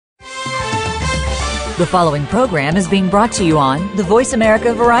The following program is being brought to you on the Voice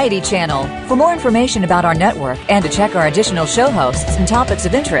America Variety Channel. For more information about our network and to check our additional show hosts and topics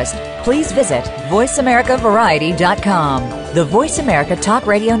of interest, please visit voiceamericavariety.com. The Voice America Talk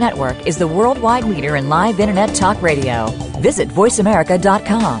Radio Network is the worldwide leader in live Internet talk radio. Visit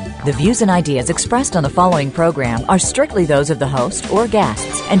voiceamerica.com. The views and ideas expressed on the following program are strictly those of the host or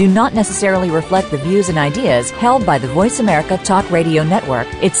guests and do not necessarily reflect the views and ideas held by the Voice America Talk Radio Network,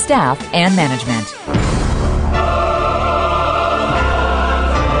 its staff, and management.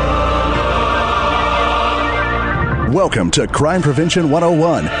 Welcome to Crime Prevention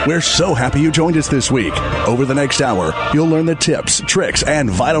 101. We're so happy you joined us this week. Over the next hour, you'll learn the tips, tricks, and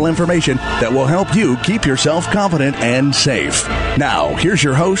vital information that will help you keep yourself confident and safe. Now, here's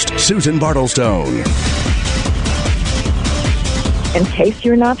your host, Susan Bartelstone. In case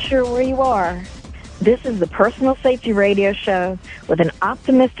you're not sure where you are, this is the Personal Safety Radio Show with an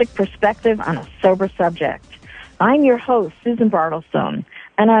optimistic perspective on a sober subject. I'm your host, Susan Bartelstone,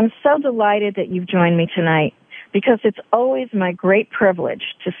 and I'm so delighted that you've joined me tonight, because it's always my great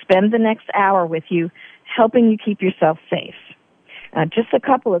privilege to spend the next hour with you helping you keep yourself safe. Just a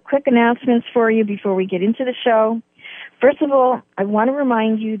couple of quick announcements for you before we get into the show. First of all, I want to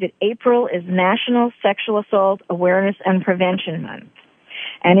remind you that April is National Sexual Assault Awareness and Prevention Month.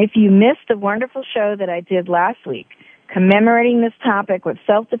 And if you missed the wonderful show that I did last week commemorating this topic with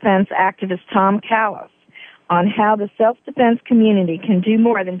self-defense activist Tom Callis on how the self-defense community can do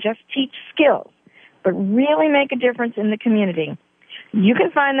more than just teach skills, but really make a difference in the community, you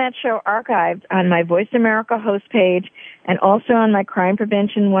can find that show archived on my Voice America host page and also on my Crime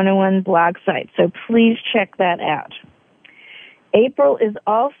Prevention 101 blog site, so please check that out. April is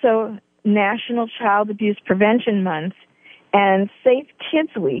also National Child Abuse Prevention Month, and Safe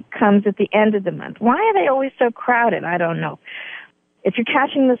Kids Week comes at the end of the month. Why are they always so crowded? I don't know. If you're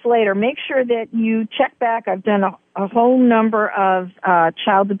catching this later, make sure that you check back. I've done a whole number of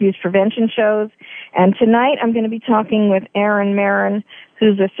child abuse prevention shows. And tonight I'm going to be talking with Erin Merryn,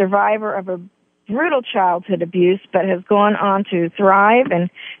 who's a survivor of a brutal childhood abuse but has gone on to thrive.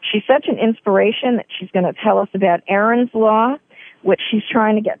 And she's such an inspiration that she's going to tell us about Erin's Law, which she's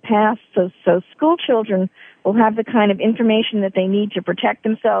trying to get passed so school children will have the kind of information that they need to protect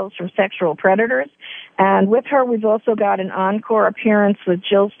themselves from sexual predators. And with her, we've also got an encore appearance with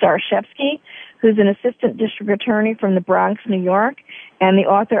Jill Starishevsky, who's an assistant district attorney from the Bronx, New York, and the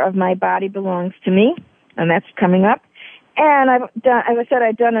author of My Body Belongs to Me, and that's coming up. And as I said,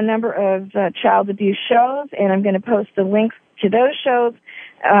 I've done a number of child abuse shows, and I'm going to post the links to those shows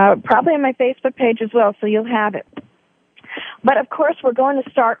probably on my Facebook page as well, so you'll have it. But, of course, we're going to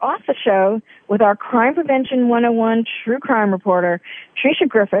start off the show with our Crime Prevention 101 true crime reporter, Tricia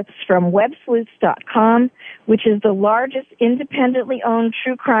Griffith from websleuths.com, which is the largest independently owned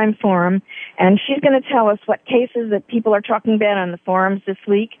true crime forum, and she's going to tell us what cases that people are talking about on the forums this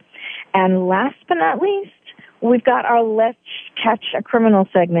week. And last but not least, we've got our Let's Catch a Criminal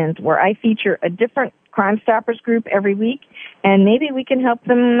segment, where I feature a different Crime Stoppers group every week, and maybe we can help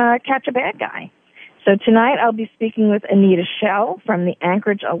them catch a bad guy. So tonight I'll be speaking with Anita Shell from the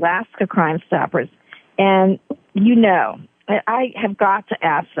Anchorage, Alaska Crime Stoppers. And you know, I have got to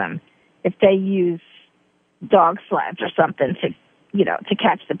ask them if they use dog sleds or something to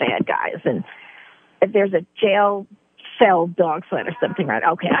catch the bad guys. And if there's a jail cell dog sled or something, right?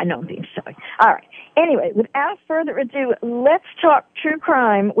 Okay, I know I'm being silly. All right. Anyway, without further ado, let's talk true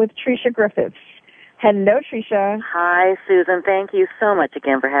crime with Tricia Griffiths. Hello, Tricia. Hi, Susan. Thank you so much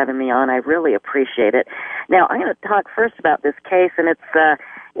again for having me on. I really appreciate it. Now, I'm going to talk first about this case, and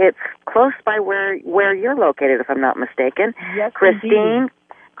it's close by where you're located, if I'm not mistaken. Yes, Christine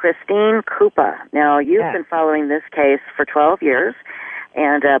Kupa. Now, you've been following this case for 12 years,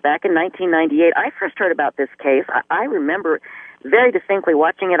 and back in 1998, I first heard about this case. I remember very distinctly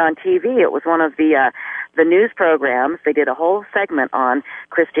watching it on TV. It was one of the news programs. They did a whole segment on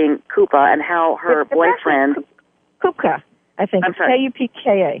Christine Kupa and how her boyfriend... Kupka, I think. I'm sorry.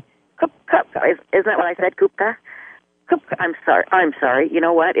 Kupka. Is that what I said, Kupka? Kupka. I'm sorry. You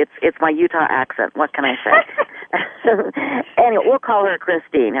know what? It's my Utah accent. What can I say? Anyway, we'll call her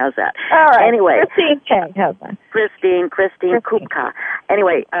Christine. How's that? All right. Anyway. Christine K. How's that? Christine Kupka.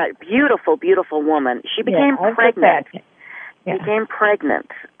 Anyway, beautiful, beautiful woman. She became pregnant. Became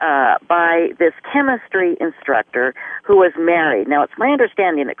pregnant by this chemistry instructor who was married. Now, it's my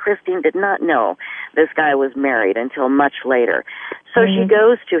understanding that Christine did not know this guy was married until much later. So she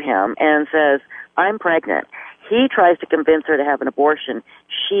goes to him and says, I'm pregnant. He tries to convince her to have an abortion.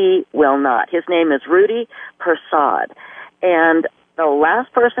 She will not. His name is Rudy Persad. And the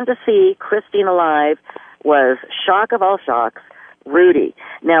last person to see Christine alive was, shock of all shocks, Rudy.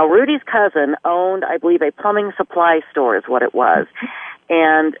 Now, Rudy's cousin owned, I believe, a plumbing supply store is what it was.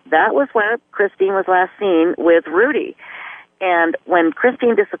 And that was where Christine was last seen with Rudy. And when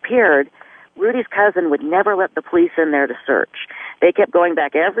Christine disappeared, Rudy's cousin would never let the police in there to search. They kept going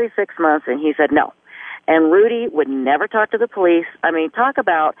back every 6 months, and he said no. And Rudy would never talk to the police. I mean, talk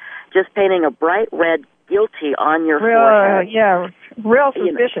about just painting a bright red guilty on your forehead. Yeah, real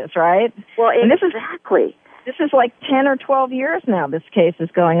suspicious, right? Well, and exactly. This is like 10 or 12 years now this case is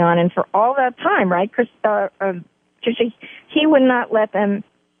going on, and for all that time, right, Tricia, he would not let them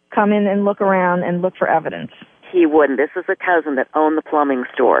come in and look around and look for evidence. He wouldn't. This is a cousin that owned the plumbing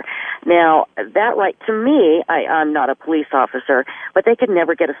store. Now, that right, to me, I'm not a police officer, but they could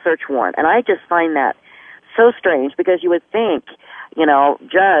never get a search warrant. And I just find that so strange because you would think, you know,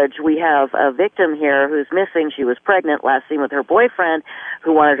 Judge, we have a victim here who's missing. She was pregnant, last seen with her boyfriend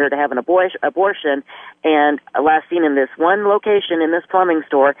who wanted her to have an abortion, and last seen in this one location in this plumbing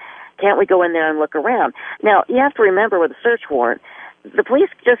store. Can't we go in there and look around? Now, you have to remember with a search warrant, the police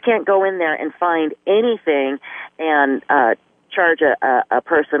just can't go in there and find anything and charge a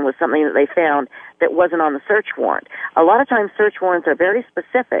person with something that they found that wasn't on the search warrant. A lot of times search warrants are very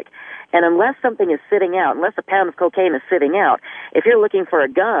specific, and unless something is sitting out, unless a pound of cocaine is sitting out, if you're looking for a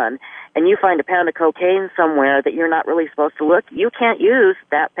gun and you find a pound of cocaine somewhere that you're not really supposed to look, you can't use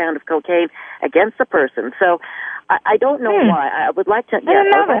that pound of cocaine against the person. So I don't know why. I would like to... I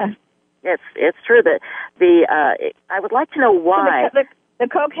don't know that. It's true that I would like to know why. So the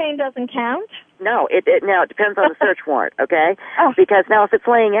cocaine doesn't count? No, it depends on the search warrant, okay? Oh. Because now if it's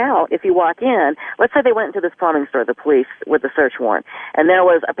laying out, if you walk in, let's say they went into this plumbing store, the police, with the search warrant, and there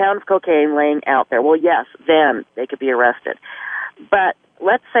was a pound of cocaine laying out there. Well, yes, then they could be arrested. But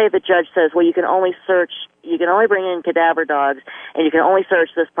let's say the judge says, well, you can only bring in cadaver dogs, and you can only search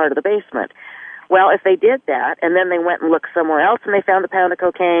this part of the basement. Well, if they did that, and then they went and looked somewhere else and they found a pound of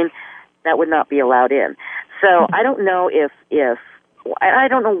cocaine, that would not be allowed in. So I don't know I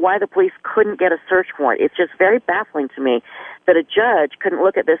don't know why the police couldn't get a search warrant. It's just very baffling to me that a judge couldn't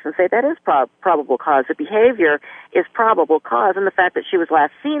look at this and say that is probable cause. The behavior is probable cause, and the fact that she was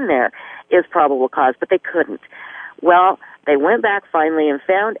last seen there is probable cause, but they couldn't. Well, they went back finally and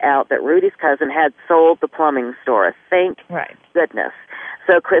found out that Rudy's cousin had sold the plumbing store. Thank goodness.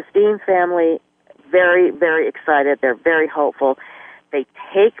 So Christine's family, very, very excited. They're very hopeful. They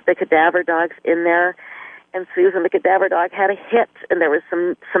take the cadaver dogs in there, and Susan, the cadaver dog, had a hit, and there was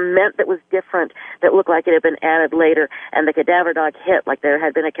some cement that was different that looked like it had been added later, and the cadaver dog hit like there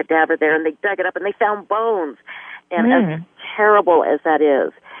had been a cadaver there, and they dug it up, and they found bones. And as terrible as that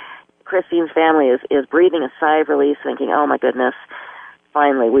is, Christine's family is breathing a sigh of relief, thinking, oh, my goodness,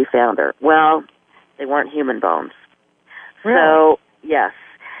 finally we found her. Well, they weren't human bones. Really? So, yes.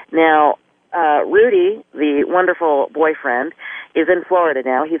 Now, Rudy, the wonderful boyfriend, is in Florida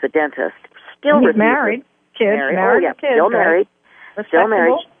now. He's a dentist. He's married. Still married. Still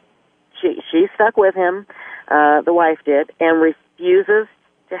married. She stuck with him, the wife did, and refuses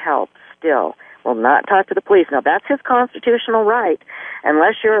to help still. Will not talk to the police. Now, that's his constitutional right.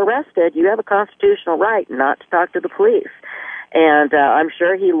 Unless you're arrested, you have a constitutional right not to talk to the police. And I'm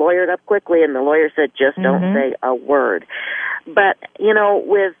sure he lawyered up quickly, and the lawyer said, just don't say a word. But, you know,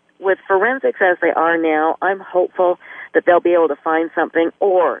 with forensics as they are now, I'm hopeful that they'll be able to find something,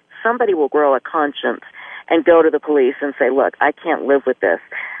 or somebody will grow a conscience and go to the police and say, look, I can't live with this.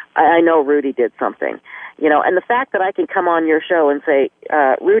 I know Rudy did something. You know, and the fact that I can come on your show and say,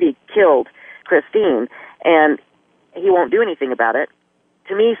 Rudy killed Christine, and he won't do anything about it,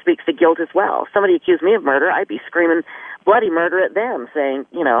 to me speaks to guilt as well. If somebody accused me of murder, I'd be screaming bloody murder at them, saying,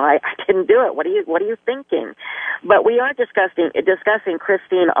 you know, I didn't do it. What are you thinking? But we are discussing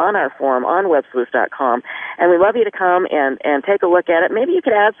Christine on our forum on websleuths.com, and we'd love you to come and take a look at it. Maybe you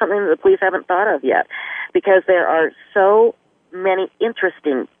could add something that the police haven't thought of yet, because there are so many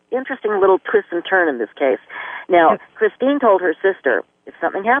interesting little twists and turns in this case. Now, Christine told her sister, if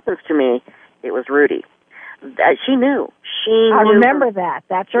something happens to me, it was Rudy. She knew. I remember that.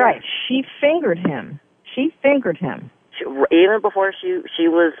 That's right. She fingered him. Even before she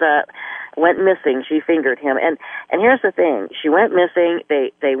was went missing, she fingered him. And here's the thing: she went missing.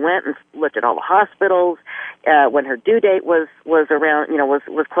 They went and looked at all the hospitals. When her due date was around,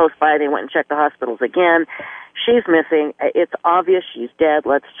 was close by, they went and checked the hospitals again. She's missing. It's obvious she's dead.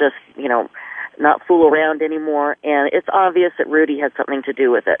 Let's just not fool around anymore. And it's obvious that Rudy had something to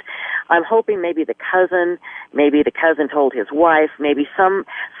do with it. I'm hoping maybe the cousin told his wife, maybe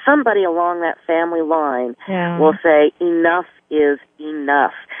somebody along that family line will say enough is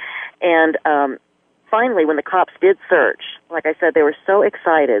enough. And finally, when the cops did search, like I said, they were so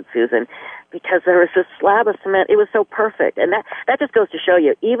excited, Susan. because there was this slab of cement. It was so perfect. And that just goes to show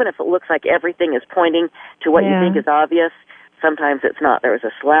you, even if it looks like everything is pointing to what you think is obvious, sometimes it's not. There was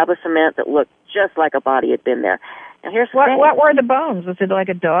a slab of cement that looked just like a body had been there. And here's the thing. What were the bones? Was it like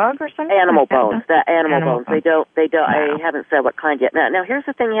a dog or something? Animal bones. Animal bones. They don't. Wow. I haven't said what kind yet. Now, here's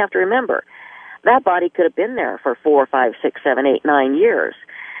the thing you have to remember. That body could have been there for 4, 5, 6, 7, 8, 9 years.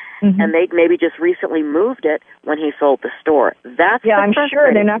 Mm-hmm. And they maybe just recently moved it when he sold the store. That's I'm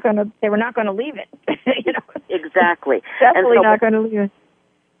sure they were not going to leave it. You know? Exactly. Definitely not going to leave it.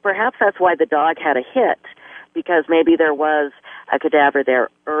 Perhaps that's why the dog had a hit, because maybe there was a cadaver there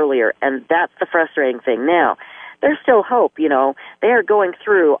earlier, and that's the frustrating thing. Now, there's still hope, you know. They are going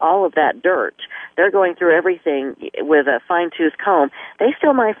through all of that dirt. They're going through everything with a fine-tooth comb. They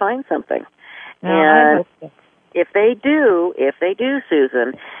still might find something. And if they do,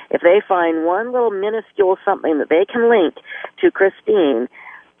 Susan, if they find one little minuscule something that they can link to Christine,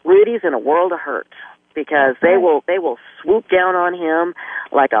 Rudy's in a world of hurt, because they will swoop down on him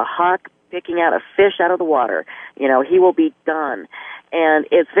like a hawk picking out a fish out of the water. You know, he will be done. And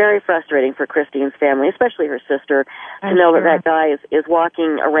it's very frustrating for Christine's family, especially her sister, to know that guy is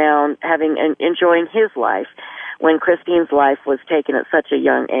walking around enjoying his life when Christine's life was taken at such a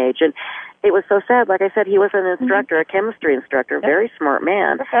young age. And it was so sad. Like I said, he was an instructor, a chemistry instructor, a very smart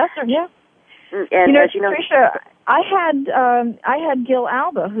man. Professor, yeah. And as you know, Tricia, I had Gil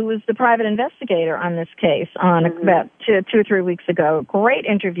Alba, who was the private investigator on this case, on about 2 or 3 weeks ago. Great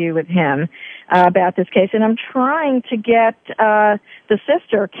interview with him about this case, and I'm trying to get the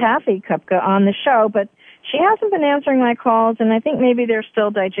sister, Kathy Kupka, on the show, but she hasn't been answering my calls, and I think maybe they're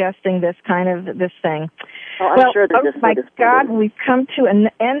still digesting this thing. I'm sure that my God, we've come to an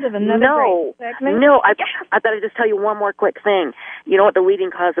end of another great segment. No, I got to just tell you one more quick thing. You know what the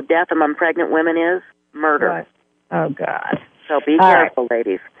leading cause of death among pregnant women is? Murder. What? Oh, God. So be careful,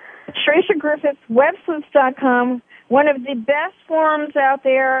 ladies. Tricia Griffith, websleuths.com, one of the best forums out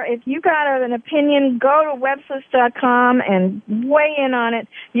there. If you got an opinion, go to websleuths.com and weigh in on it.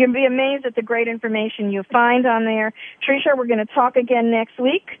 You'll be amazed at the great information you'll find on there. Tricia, we're going to talk again next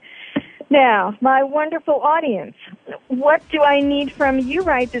week. Now, my wonderful audience, what do I need from you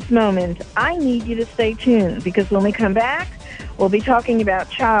right this moment? I need you to stay tuned, because when we come back, we'll be talking about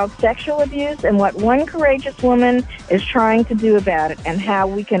child sexual abuse and what one courageous woman is trying to do about it and how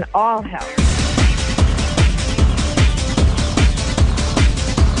we can all help.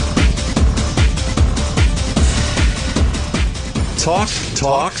 Talk,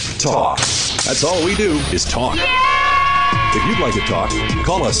 talk, talk. That's all we do is talk. If you'd like to talk,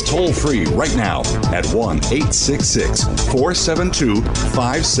 call us toll-free right now at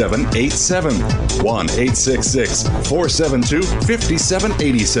 1-866-472-5787.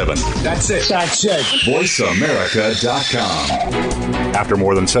 1-866-472-5787. That's it. VoiceAmerica.com. After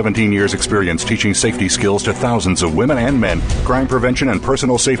more than 17 years' experience teaching safety skills to thousands of women and men, crime prevention and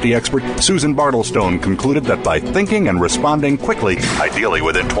personal safety expert Susan Bartelstone concluded that by thinking and responding quickly, ideally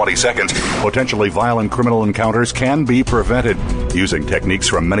within 20 seconds, potentially violent criminal encounters can be prevented. Using techniques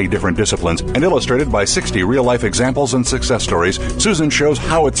from many different disciplines and illustrated by 60 real-life examples and success stories, Susan shows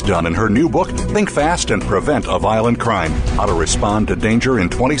how it's done in her new book, Think Fast and Prevent a Violent Crime: How to Respond to Danger in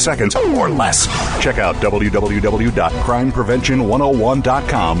 20 Seconds or Less. Check out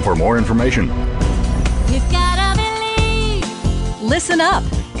www.crimeprevention101.com for more information. You've gotta believe. Listen up.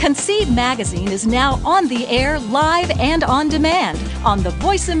 Conceive Magazine is now on the air, live and on demand on the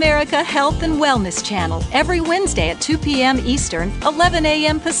Voice America Health and Wellness Channel every Wednesday at 2 p.m. Eastern, 11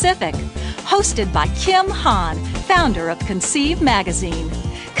 a.m. Pacific. Hosted by Kim Hahn, founder of Conceive Magazine.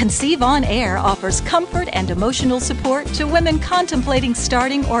 Conceive On Air offers comfort and emotional support to women contemplating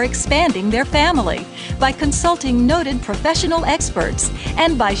starting or expanding their family by consulting noted professional experts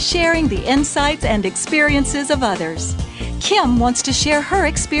and by sharing the insights and experiences of others. Kim wants to share her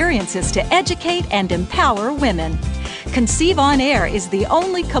experiences to educate and empower women. Conceive On Air is the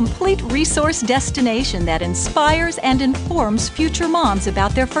only complete resource destination that inspires and informs future moms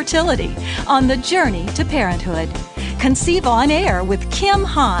about their fertility on the journey to parenthood. Conceive On Air with Kim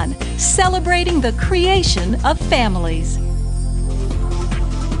Hahn, celebrating the creation of families.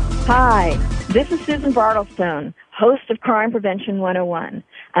 Hi, this is Susan Bartelstone, host of Crime Prevention 101,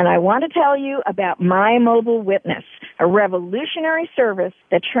 and I want to tell you about My Mobile Witness, a revolutionary service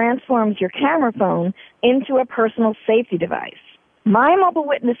that transforms your camera phone into a personal safety device. My Mobile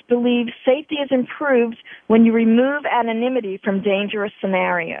Witness believes safety is improved when you remove anonymity from dangerous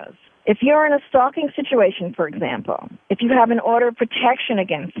scenarios. If you're in a stalking situation, for example, if you have an order of protection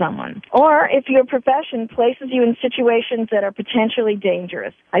against someone, or if your profession places you in situations that are potentially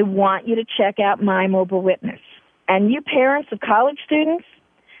dangerous, I want you to check out My Mobile Witness. And you parents of college students,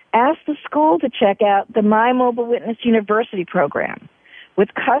 Ask the school to check out the My Mobile Witness University program with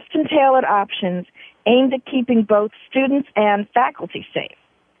custom-tailored options aimed at keeping both students and faculty safe.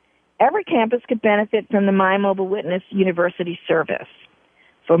 Every campus could benefit from the My Mobile Witness University service.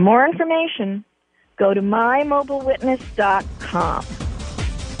 For more information, go to mymobilewitness.com.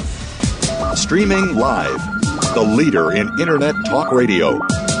 Streaming live, the leader in Internet talk radio,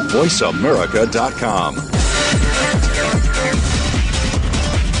 voiceamerica.com.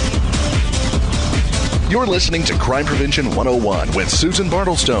 You're listening to Crime Prevention 101 with Susan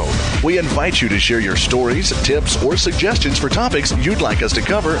Bartelstone. We invite you to share your stories, tips, or suggestions for topics you'd like us to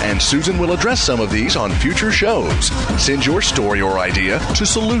cover, and Susan will address some of these on future shows. Send your story or idea to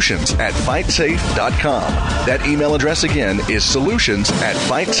solutions@fightsafe.com. That email address again is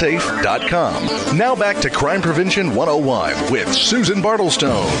solutions@fightsafe.com. Now back to Crime Prevention 101 with Susan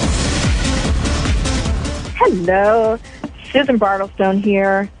Bartelstone. Hello, Susan Bartelstone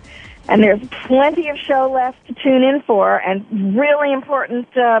here. And there's plenty of show left to tune in for and really important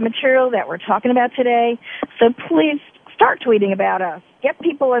material that we're talking about today. So please start tweeting about us. Get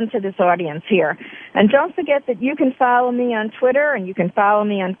people into this audience here. And don't forget that you can follow me on Twitter and you can follow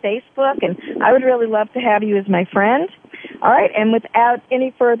me on Facebook. And I would really love to have you as my friend. All right. And without any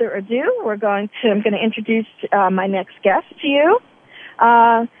further ado, I'm going to introduce my next guest to you.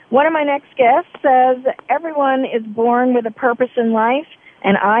 One of my next guests says, everyone is born with a purpose in life,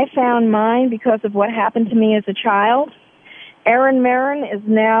 and I found mine because of what happened to me as a child. Erin Merryn is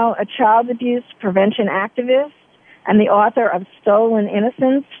now a child abuse prevention activist and the author of Stolen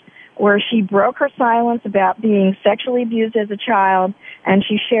Innocence, where she broke her silence about being sexually abused as a child, and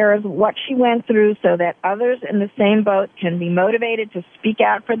she shares what she went through so that others in the same boat can be motivated to speak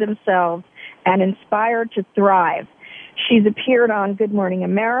out for themselves and inspired to thrive. She's appeared on Good Morning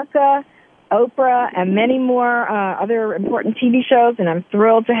America, Oprah, and many more other important TV shows, and I'm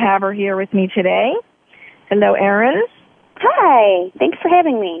thrilled to have her here with me today. Hello, Erin. Hi. Thanks for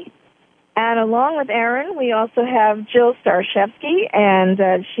having me. And along with Erin, we also have Jill Starishevsky, and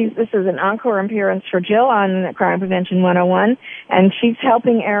this is an encore appearance for Jill on Crime Prevention 101, and she's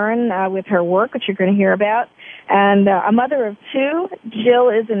helping Erin with her work, which you're going to hear about. And a mother of two, Jill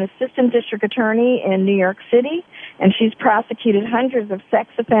is an assistant district attorney in New York City, and she's prosecuted hundreds of sex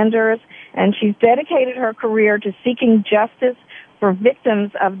offenders, and she's dedicated her career to seeking justice for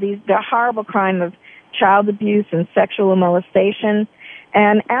victims of the horrible crime of child abuse and sexual molestation.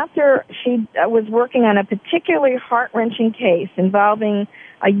 And after she was working on a particularly heart-wrenching case involving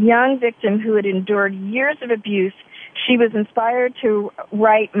a young victim who had endured years of abuse, she was inspired to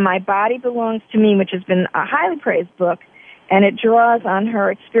write My Body Belongs to Me, which has been a highly praised book, and it draws on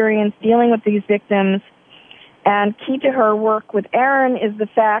her experience dealing with these victims. And key to her work with Erin is the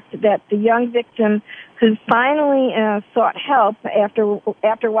fact that the young victim who finally sought help after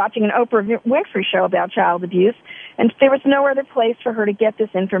watching an Oprah Winfrey show about child abuse, and there was no other place for her to get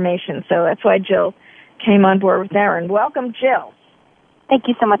this information. So that's why Jill came on board with Erin. Welcome, Jill. Thank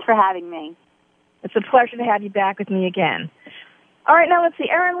you so much for having me. It's a pleasure to have you back with me again. All right, now let's see.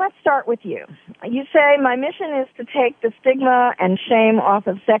 Erin, let's start with you. You say, my mission is to take the stigma and shame off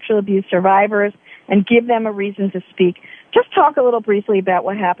of sexual abuse survivors and give them a reason to speak. Just talk a little briefly about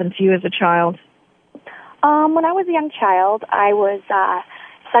what happened to you as a child. When I was a young child, I was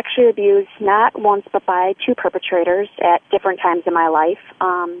sexually abused not once but by two perpetrators at different times in my life.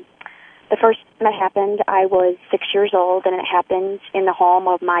 The first time it happened, I was 6 years old, and it happened in the home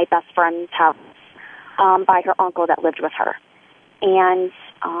of my best friend's house by her uncle that lived with her. And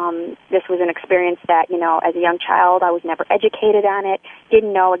this was an experience that, as a young child, I was never educated on it,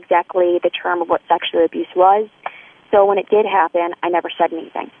 didn't know exactly the term of what sexual abuse was. So when it did happen, I never said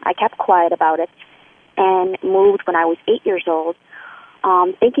anything. I kept quiet about it and moved when I was 8 years old,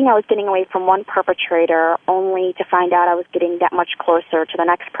 thinking I was getting away from one perpetrator, only to find out I was getting that much closer to the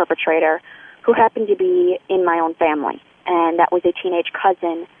next perpetrator, who happened to be in my own family. And that was a teenage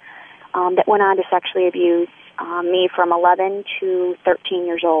cousin that went on to sexually abuse me from 11 to 13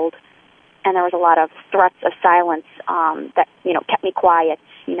 years old. And there was a lot of threats of silence that, kept me quiet.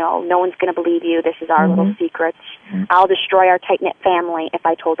 No one's going to believe you. This is our little secret. I'll destroy our tight-knit family if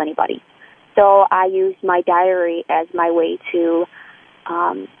I told anybody. So I used my diary as my way to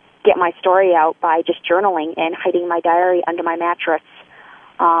get my story out by just journaling and hiding my diary under my mattress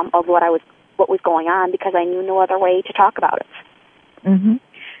of what was going on, because I knew no other way to talk about it. Mm-hmm.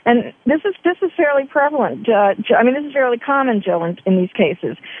 And this is fairly prevalent. This is fairly common, Jill, in these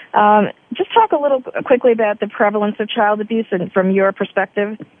cases. Just talk a little quickly about the prevalence of child abuse and from your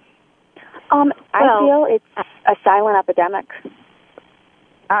perspective. I feel it's a silent epidemic.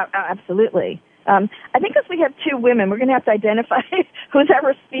 Absolutely. I think as we have two women, we're going to have to identify who's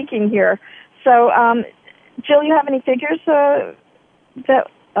ever speaking here. So, Jill, you have any figures about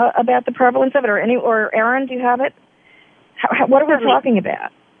the prevalence of it, or Erin, do you have it? What are we talking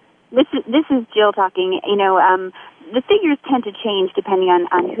about? This is Jill talking. The figures tend to change depending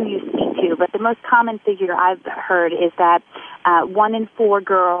on who you speak to, but the most common figure I've heard is that 1 in 4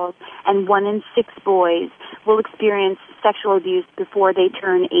 girls and 1 in 6 boys will experience sexual abuse before they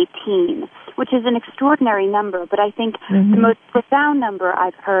turn 18, which is an extraordinary number, but I think the most profound number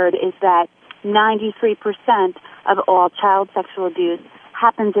I've heard is that 93% of all child sexual abuse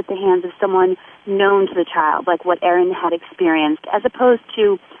happens at the hands of someone known to the child, like what Erin had experienced, as opposed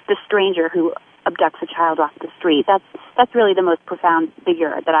to the stranger who abducts a child off the street. That's really the most profound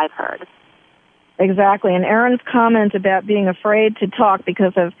figure that I've heard. Exactly, and Erin's comment about being afraid to talk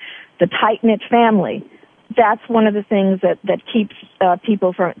because of the tight-knit family, that's one of the things that keeps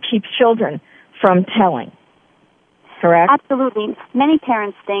keeps children from telling. Correct? Absolutely. Many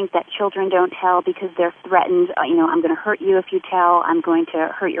parents think that children don't tell because they're threatened. I'm going to hurt you if you tell. I'm going to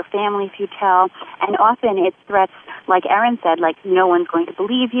hurt your family if you tell. And often it's threats, like Erin said, like no one's going to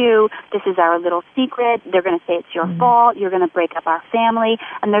believe you. This is our little secret. They're going to say it's your fault. You're going to break up our family.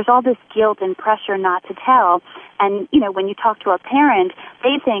 And there's all this guilt and pressure not to tell. And, when you talk to a parent,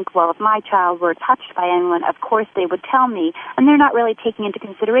 they think, well, if my child were touched by anyone, of course they would tell me. And they're not really taking into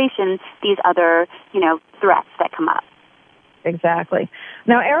consideration these other, threats that come up. Exactly.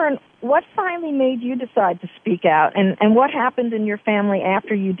 Now, Erin, what finally made you decide to speak out, and what happened in your family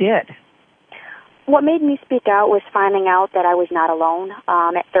after you did? What made me speak out was finding out that I was not alone.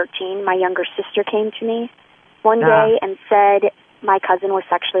 At 13, my younger sister came to me one day and said my cousin was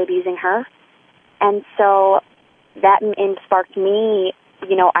sexually abusing her. And so that sparked me,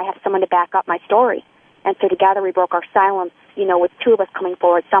 I have someone to back up my story. And so together we broke our silence, with 2 of us coming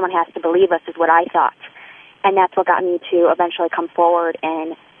forward. Someone has to believe us is what I thought. And that's what got me to eventually come forward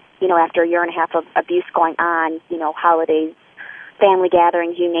and, after a year and a half of abuse going on, holidays, family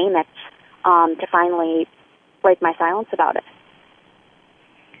gatherings, you name it, to finally break my silence about it.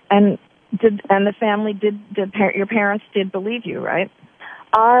 And the family your parents did believe you, right?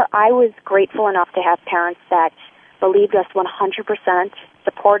 I was grateful enough to have parents that believed us 100%,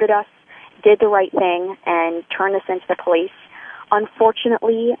 supported us, did the right thing, and turned us into the police.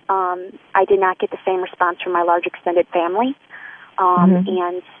 Unfortunately, I did not get the same response from my large extended family,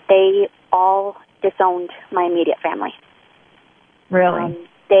 and they all disowned my immediate family. Really?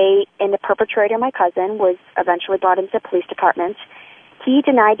 The perpetrator, my cousin, was eventually brought into the police department. He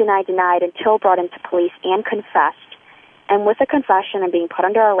denied until brought into police and confessed. And with a confession and being put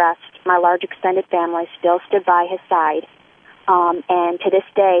under arrest, my large extended family still stood by his side. And to this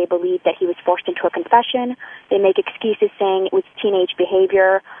day believe that he was forced into a confession. They make excuses saying it was teenage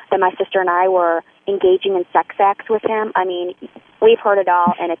behavior, that my sister and I were engaging in sex acts with him. I mean, we've heard it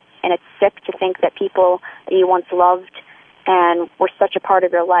all, and it's sick to think that people that you once loved and were such a part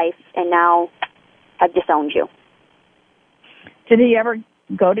of your life and now have disowned you. Did he ever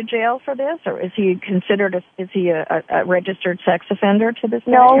go to jail for this, or is he considered a registered sex offender to this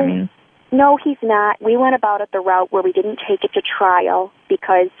day? No. No, he's not. We went about it the route where we didn't take it to trial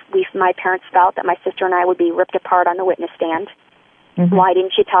because my parents felt that my sister and I would be ripped apart on the witness stand. Why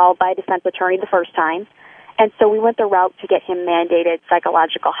didn't you tell by a defense attorney the first time? And so we went the route to get him mandated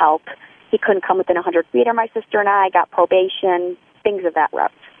psychological help. He couldn't come within 100 feet of my sister and I, got probation, things of that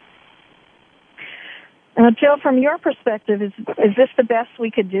route. Jill, from your perspective, is this the best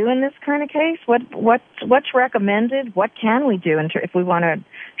we could do in this kind of case? What's recommended? What can we do if we want to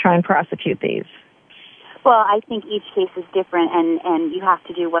try and prosecute these? Well, I think each case is different, and you have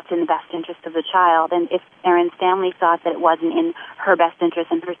to do what's in the best interest of the child. And if Erin's family thought that it wasn't in her best interest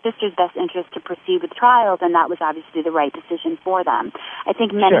and her sister's best interest to proceed with trial, then that was obviously the right decision for them. I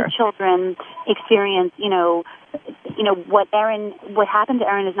think many children experience, what happened to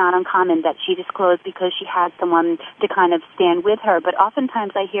Erin is not uncommon, that she disclosed because she had someone to kind of stand with her. But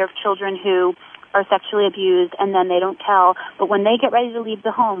oftentimes I hear of children who are sexually abused and then they don't tell, but when they get ready to leave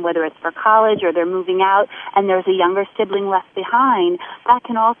the home, whether it's for college or they're moving out and there's a younger sibling left behind, that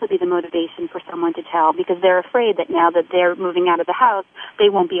can also be the motivation for someone to tell because they're afraid that now that they're moving out of the house, they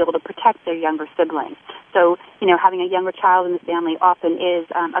won't be able to protect their younger sibling. So, having a younger child in the family often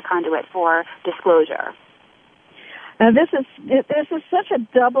is a conduit for disclosure. Now, this is such a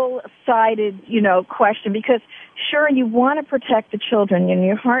double-sided, question because, sure, you want to protect the children and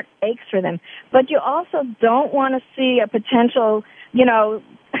your heart aches for them, but you also don't want to see a potential,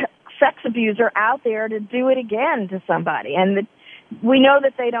 sex abuser out there to do it again to somebody. And we know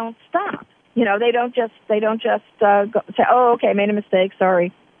that they don't stop. They don't just say, oh, okay, made a mistake,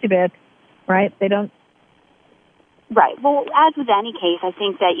 sorry, too bad. right? They don't. Right. Well, as with any case, I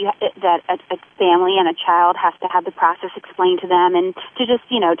think that a family and a child has to have the process explained to them, and to just,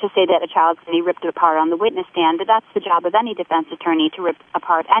 to say that a child's going to be ripped apart on the witness stand, but that's the job of any defense attorney, to rip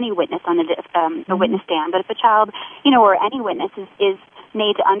apart any witness on a witness stand. But if a child, or any witness is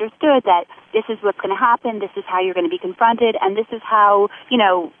made to understood that this is what's going to happen, this is how you're going to be confronted, and this is how,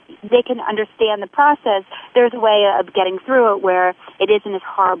 they can understand the process, there's a way of getting through it where it isn't as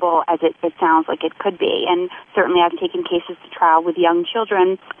horrible as it sounds like it could be. And certainly I've taken cases to trial with young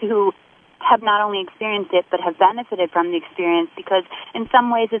children who have not only experienced it, but have benefited from the experience, because in some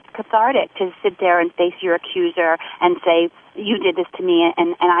ways it's cathartic to sit there and face your accuser and say, you did this to me,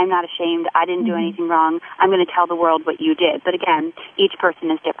 and I'm not ashamed, I didn't do anything wrong, I'm going to tell the world what you did. But again, each person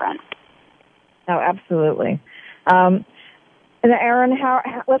is different. Oh, absolutely. And Erin,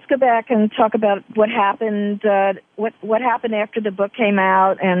 let's go back and talk about what happened. What happened after the book came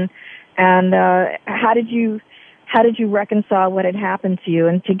out, and how did you reconcile what had happened to you,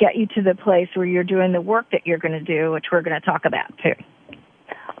 and to get you to the place where you're doing the work that you're going to do, which we're going to talk about too.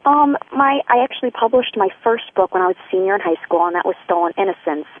 I actually published my first book when I was a senior in high school, and that was Stolen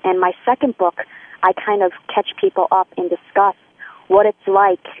Innocence. And my second book, I kind of catch people up and discuss what it's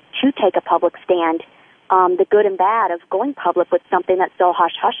like to take a public stand, the good and bad of going public with something that's so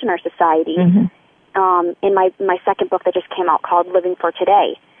hush-hush in our society. In my second book that just came out called Living for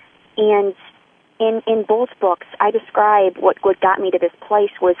Today. And in both books, I describe what got me to this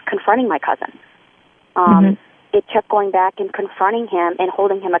place was confronting my cousin. It took going back and confronting him and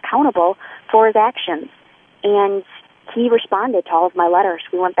holding him accountable for his actions. And he responded to all of my letters.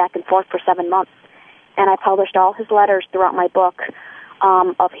 We went back and forth for 7 months. And I published all his letters throughout my book,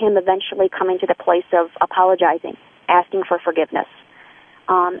 of him eventually coming to the place of apologizing, asking for forgiveness.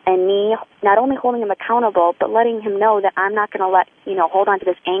 And me not only holding him accountable, but letting him know that I'm not going to hold on to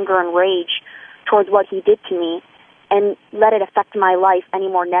this anger and rage towards what he did to me and let it affect my life any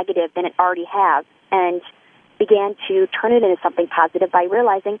more negative than it already has, and began to turn it into something positive by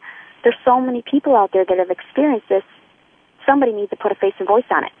realizing there's so many people out there that have experienced this. Somebody needs to put a face and voice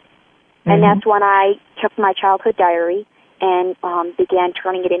on it. And that's when I took my childhood diary and began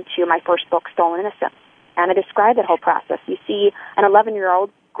turning it into my first book, Stolen Innocence. And I describe that whole process. You see an 11-year-old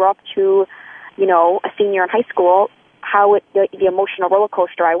grow up to, a senior in high school, how the emotional roller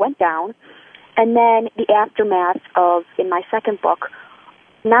coaster I went down, and then the aftermath of, in my second book,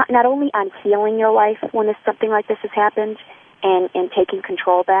 not only on healing your life when something like this has happened and taking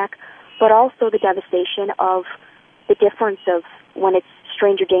control back, but also the devastation of the difference of when it's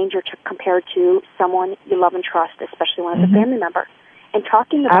stranger danger compared to someone you love and trust, especially when it's a family member, and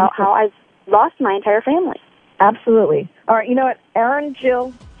talking about how I've lost my entire family. Absolutely. All right, you know what, Erin,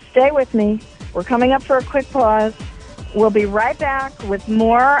 Jill, stay with me. We're coming up for a quick pause. We'll be right back with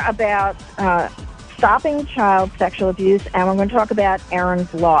more about stopping child sexual abuse, and we're going to talk about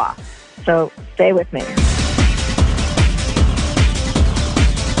Erin's law. So stay with me.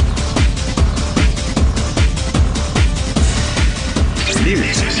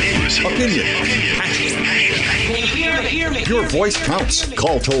 News, opinion, your voice counts.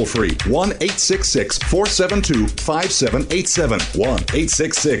 Call toll-free 1-866-472-5787.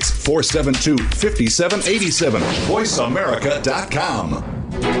 1-866-472-5787. VoiceAmerica.com.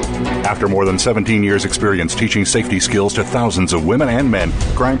 After more than 17 years' experience teaching safety skills to thousands of women and men,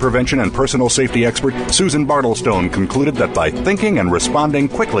 crime prevention and personal safety expert Susan Bartelstone concluded that by thinking and responding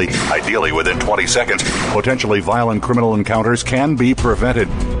quickly, ideally within 20 seconds, potentially violent criminal encounters can be prevented.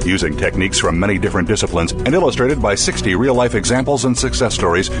 Using techniques from many different disciplines and illustrated by 60 real-life examples and success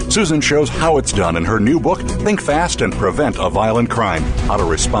stories, Susan shows how it's done in her new book, Think Fast and Prevent a Violent Crime: How to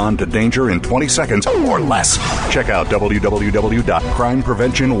Respond to Danger in 20 Seconds or Less. Check out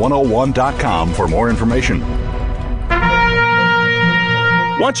www.crimeprevention101.com for more information.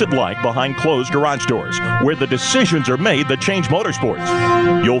 What's it like behind closed garage doors, where the decisions are made that change motorsports?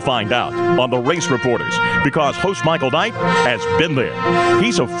 You'll find out on The Race Reporters, because host Michael Knight has been there.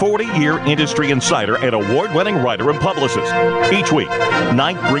 He's a 40-year industry insider and award-winning writer and publicist. Each week,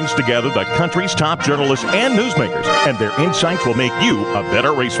 Knight brings together the country's top journalists and newsmakers, and their insights will make you a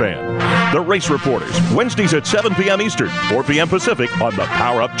better race fan. The Race Reporters, Wednesdays at 7 p.m. Eastern, 4 p.m. Pacific on the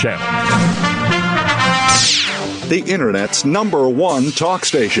Power Up channel. The Internet's #1 talk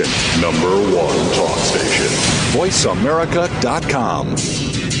station. #1 talk station. VoiceAmerica.com.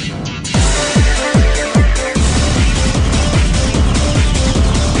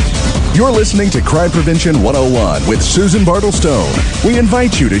 You're listening to Crime Prevention 101 with Susan Bartelstone. We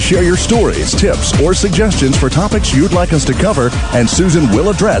invite you to share your stories, tips, or suggestions for topics you'd like us to cover, and Susan will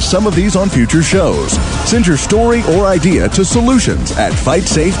address some of these on future shows. Send your story or idea to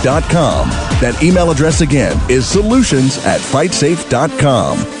solutions@fightsafe.com. That email address again is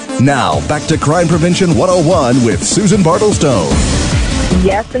solutions@fightsafe.com. Now, back to Crime Prevention 101 with Susan Bartelstone.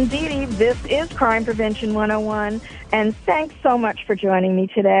 Yes, indeedy. This is Crime Prevention 101, and thanks so much for joining me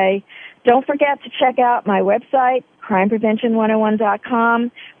today. Don't forget to check out my website,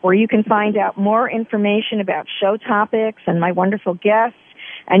 crimeprevention101.com, where you can find out more information about show topics and my wonderful guests,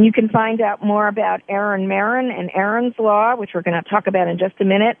 and you can find out more about Erin Merryn and Erin's Law, which we're going to talk about in just a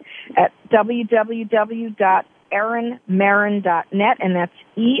minute, at www.erinmerryn.net, and that's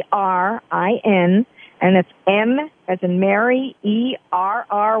ERIN, and it's M as in Mary,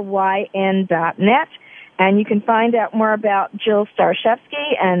 ERRYN.net. And you can find out more about Jill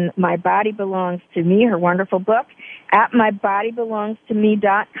Starishevsky and My Body Belongs to Me, her wonderful book, at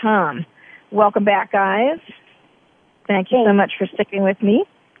mybodybelongstome.com. Welcome back, guys. Thank you so much for sticking with me.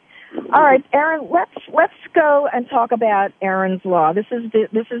 All right, Erin, let's go and talk about Erin's Law. This is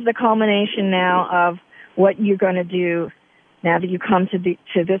the culmination now of what you're going to do now that you come to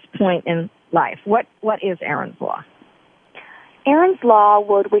this point in life. What is Erin's Law? Erin's Law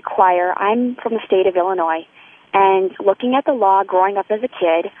would require, I'm from the state of Illinois, and looking at the law growing up as a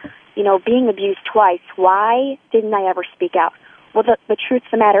kid, being abused twice, why didn't I ever speak out? Well, the truth of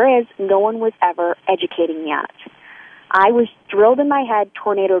the matter is, no one was ever educating me on it. I was drilled in my head,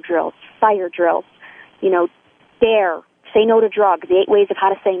 tornado drills, fire drills, dare, say no to drugs, the 8 ways of how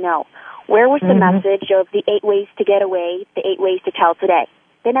to say no. Where was the message of the 8 ways to get away, the 8 ways to tell today?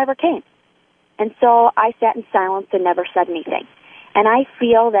 They never came. And so I sat in silence and never said anything. And I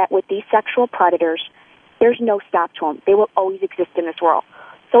feel that with these sexual predators, there's no stop to them. They will always exist in this world.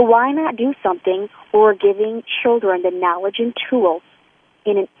 So why not do something where we're giving children the knowledge and tools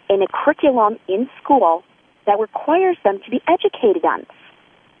in a curriculum in school that requires them to be educated on this,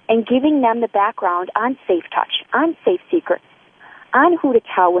 and giving them the background on safe touch, on safe secrets, on who to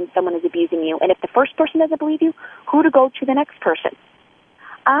tell when someone is abusing you, and if the first person doesn't believe you, who to go to the next person.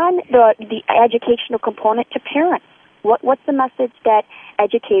 On the educational component to parents, what's the message that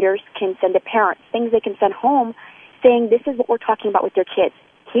educators can send to parents, things they can send home saying this is what we're talking about with your kids.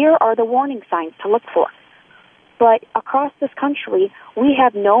 Here are the warning signs to look for. But across this country, we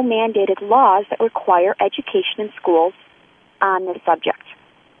have no mandated laws that require education in schools on this subject.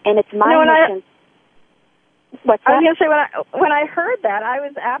 And it's my mission. What's that? I was going to say, when I heard that, I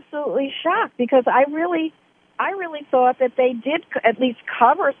was absolutely shocked because I really thought that they did at least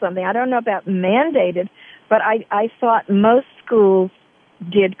cover something. I don't know about mandated, but I thought most schools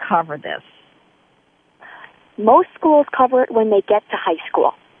did cover this. Most schools cover it when they get to high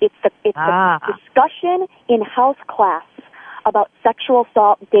school. It's the discussion in health class about sexual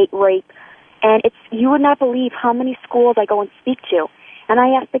assault, date rape, and you would not believe how many schools I go and speak to. And I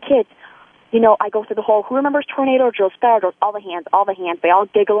ask the kids, I go through the whole, who remembers tornado drills, fire drills, all the hands. They all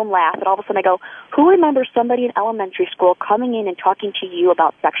giggle and laugh, and all of a sudden I go, who remembers somebody in elementary school coming in and talking to you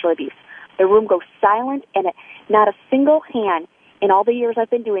about sexual abuse? The room goes silent, and not a single hand in all the years I've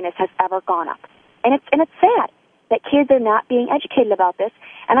been doing this has ever gone up. And it's sad that kids are not being educated about this,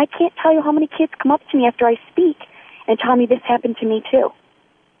 and I can't tell you how many kids come up to me after I speak and tell me this happened to me too.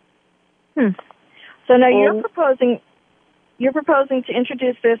 So now you're proposing to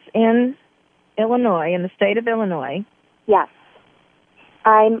introduce this in Illinois, in the state of Illinois. Yes.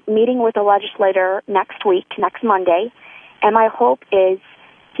 I'm meeting with a legislator next Monday, and my hope is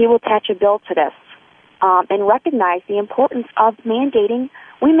he will attach a bill to this and recognize the importance of mandating.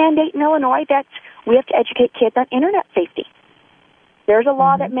 We mandate in Illinois that we have to educate kids on internet safety. There's a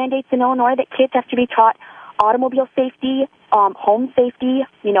law that mandates in Illinois that kids have to be taught automobile safety, home safety,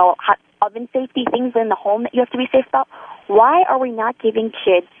 hot oven safety, things in the home that you have to be safe about. Why are we not giving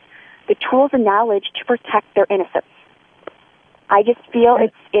kids the tools and knowledge to protect their innocence? I just feel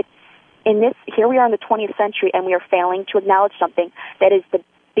it's in this, here we are in the 20th century, and we are failing to acknowledge something that is the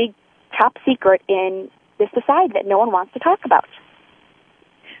big top secret in this society that no one wants to talk about.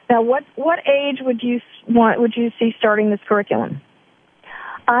 Now, what age would you see starting this curriculum?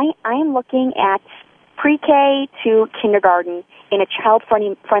 I am looking at pre-K to kindergarten in a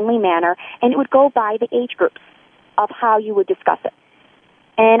child-friendly manner, and it would go by the age groups of how you would discuss it.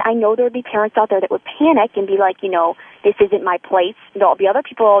 And I know there would be parents out there that would panic and be like, this isn't my place. There'll be other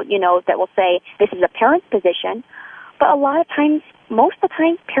people, that will say this is a parent's position. But a lot of times, most of the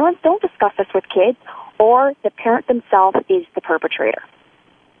time, parents don't discuss this with kids, or the parent themselves is the perpetrator.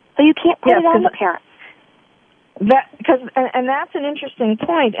 So you can't put it on the parents. And that's an interesting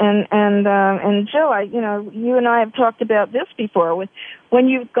point. And Jill, you and I have talked about this before. When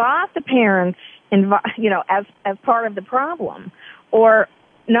you've got the parents, as part of the problem, or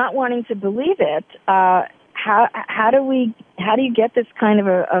not wanting to believe it, how do you get this kind of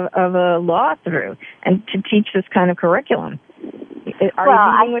a law through and to teach this kind of curriculum?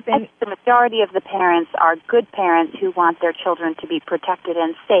 I think the majority of the parents are good parents who want their children to be protected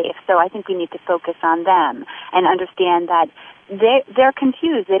and safe. So I think we need to focus on them and understand that they're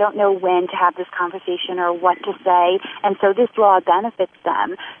confused. They don't know when to have this conversation or what to say, and so this law benefits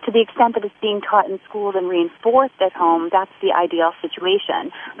them. To the extent that it's being taught in schools and reinforced at home, that's the ideal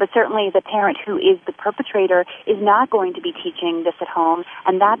situation. But certainly the parent who is the perpetrator is not going to be teaching this at home,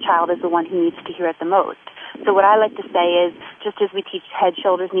 and that child is the one who needs to hear it the most. So what I like to say is, just as we teach head,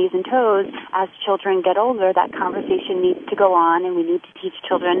 shoulders, knees, and toes, as children get older, that conversation needs to go on, and we need to teach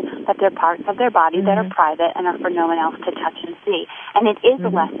children that they're parts of their body that are private and are for no one else to touch and see. And it is a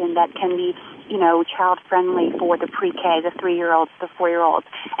lesson that can be, child-friendly for the pre-K, the 3-year-olds, the 4-year-olds.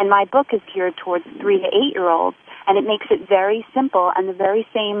 And my book is geared towards 3 to 8-year-olds, and it makes it very simple, and the very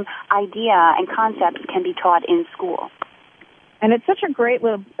same idea and concepts can be taught in school. And it's such a great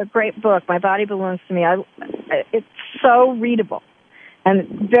book. My Body Belongs to Me. It's so readable,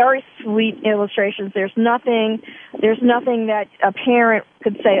 and very sweet illustrations. There's nothing that a parent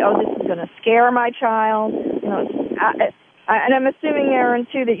could say, "Oh, this is going to scare my child." And I'm assuming, Erin,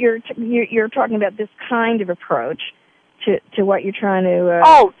 too, that you're talking about this kind of approach to what you're trying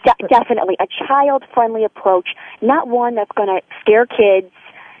to. Definitely a child-friendly approach, not one that's going to scare kids.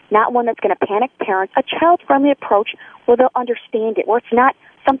 Not one that's going to panic parents, a child-friendly approach where they'll understand it, where it's not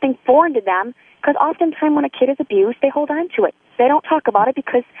something foreign to them, because oftentimes when a kid is abused, they hold on to it. They don't talk about it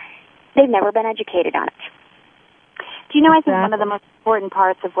because they've never been educated on it. Do you know, I think one of the most important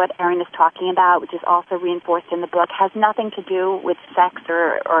parts of what Erin is talking about, which is also reinforced in the book, has nothing to do with sex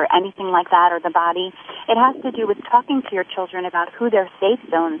or anything like that, or the body. It has to do with talking to your children about who their safe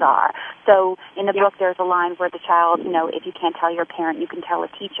zones are. So in the book, there's a line where the child, if you can't tell your parent, you can tell a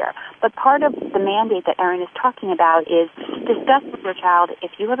teacher. But part of the mandate that Erin is talking about is discuss with your child,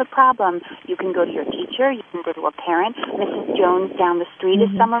 if you have a problem, you can go to your teacher, you can go to a parent. Mrs. Jones down the street is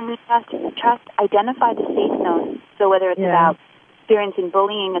someone we trust. Identify the safe zones. So whether it's about experiencing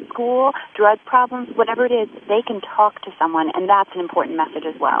bullying at school, drug problems, whatever it is, they can talk to someone, and that's an important message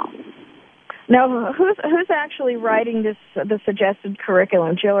as well. Now, who's actually writing the suggested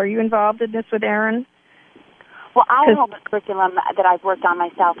curriculum? Jill, are you involved in this with Erin? Well, I have a curriculum that I've worked on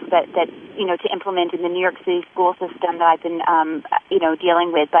myself that to implement in the New York City school system that I've been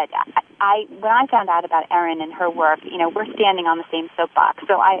dealing with. But when I found out about Erin and her work, we're standing on the same soapbox.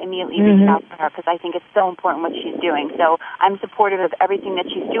 So I immediately reached out to her because I think it's so important what she's doing. So I'm supportive of everything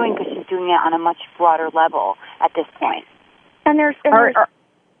that she's doing because she's doing it on a much broader level at this point. And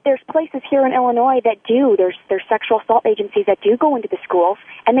there's places here in Illinois that do. There's sexual assault agencies that do go into the schools,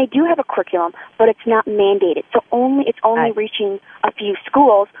 and they do have a curriculum, but it's not mandated. So it's only reaching a few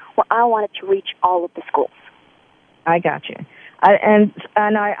schools, where I want it to reach all of the schools. I got you. And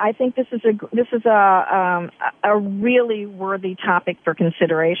I think this is a really worthy topic for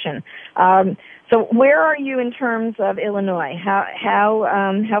consideration. So where are you in terms of Illinois?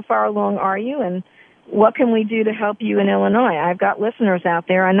 How far along are you, and what can we do to help you in Illinois? I've got listeners out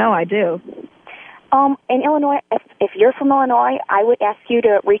there. I know I do. In Illinois, if you're from Illinois, I would ask you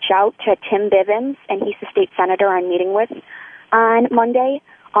to reach out to Tim Bivens, and he's the state senator I'm meeting with on Monday.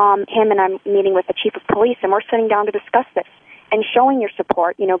 Him and I'm meeting with the chief of police, and we're sitting down to discuss this and showing your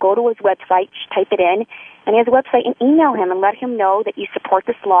support. Go to his website, type it in, and his website, and email him and let him know that you support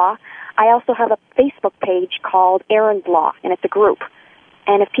this law. I also have a Facebook page called Erin's Law, and it's a group.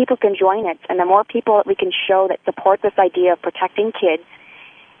 And if people can join it, and the more people that we can show that support this idea of protecting kids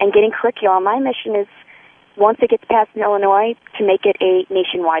and getting curriculum, my mission is, once it gets passed in Illinois, to make it a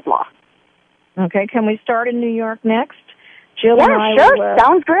nationwide law. Okay, can we start in New York next? Jill and I sure. Will,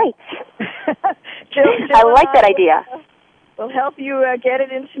 sounds great. Jill I like that idea. We'll help you get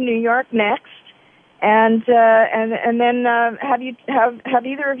it into New York next. And then have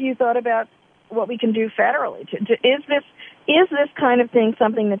either of you thought about what we can do federally? Is this kind of thing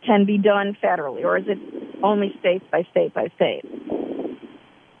something that can be done federally, or is it only state by state by state?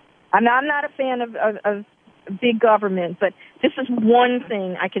 I'm not a fan of big government, but this is one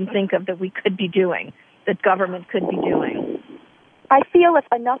thing I can think of that we could be doing, that government could be doing. I feel if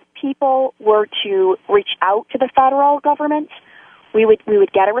enough people were to reach out to the federal government, we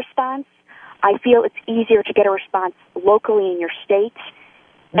would get a response. I feel it's easier to get a response locally in your state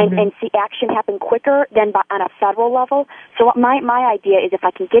and see action happen quicker than on a federal level. So my idea is if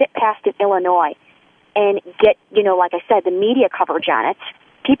I can get it passed in Illinois, and get, like I said, the media coverage on it,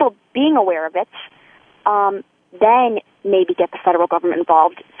 people being aware of it, then maybe get the federal government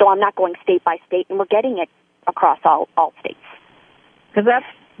involved. So I'm not going state by state, and we're getting it across all states. Because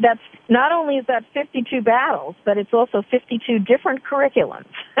that's not only is that 52 battles, but it's also 52 different curriculums.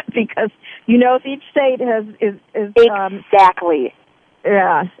 Because if each state is exactly.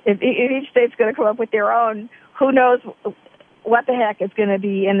 If each state's going to come up with their own, who knows what the heck is going to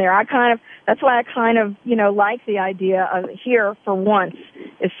be in there. That's why I kind of like the idea of here for once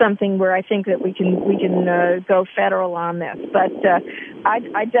is something where I think that we can go federal on this. But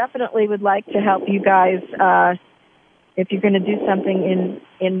I definitely would like to help you guys if you're going to do something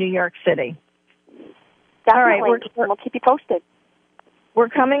in New York City. Definitely. All right, we'll keep you posted. We're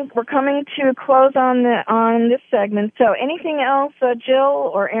coming to a close on this segment. So anything else,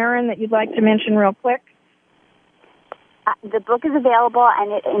 Jill or Erin, that you'd like to mention real quick? The book is available,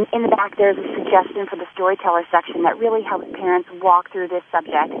 and in the back there's a suggestion for the storyteller section that really helps parents walk through this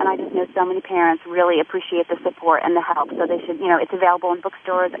subject. And I just know so many parents really appreciate the support and the help. So they should, it's available in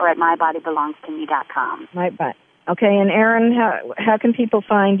bookstores or at mybodybelongstome.com. Okay, and Erin, how can people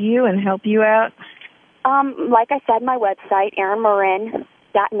find you and help you out? Like I said, my website,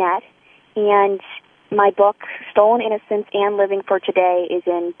 erinmerryn.net, and my book, Stolen Innocence and Living for Today, is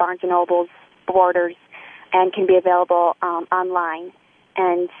in Barnes & Noble's, Borders, and can be available online.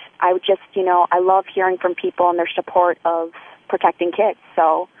 And I would just, I love hearing from people and their support of protecting kids.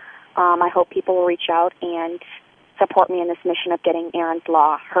 So I hope people will reach out and support me in this mission of getting Erin's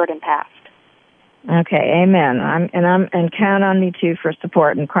Law heard and passed. Okay, amen. And count on me too for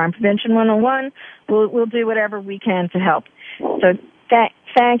support. And Crime Prevention 101, we'll do whatever we can to help. So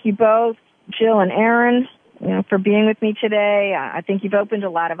thank you both, Jill and Erin, for being with me today. I think you've opened a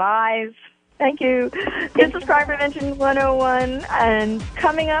lot of eyes. Thank you. This is Crime Prevention 101, and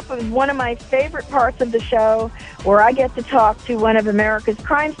coming up is one of my favorite parts of the show, where I get to talk to one of America's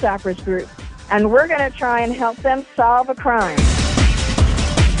Crime Stoppers group, and we're going to try and help them solve a crime.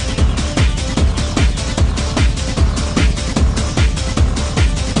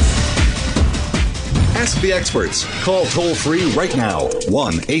 Ask the experts. Call toll-free right now,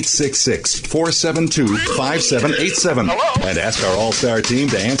 1-866-472-5787. And ask our all-star team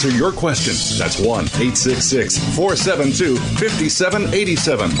to answer your question. That's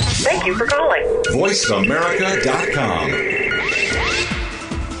 1-866-472-5787. Thank you for calling. VoiceAmerica.com.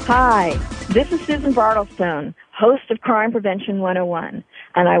 Hi, this is Susan Bartelstone, host of Crime Prevention 101.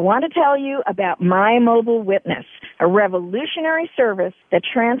 And I want to tell you about My Mobile Witness, a revolutionary service that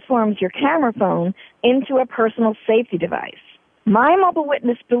transforms your camera phone into a personal safety device. My Mobile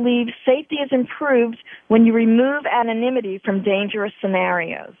Witness believes safety is improved when you remove anonymity from dangerous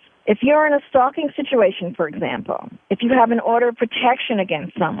scenarios. If you're in a stalking situation, for example, if you have an order of protection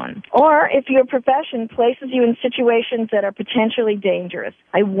against someone, or if your profession places you in situations that are potentially dangerous,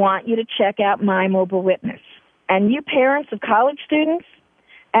 I want you to check out My Mobile Witness. And you parents of college students,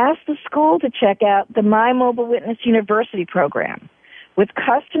 ask the school to check out the My Mobile Witness University program with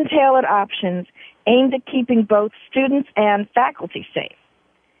custom-tailored options aimed at keeping both students and faculty safe.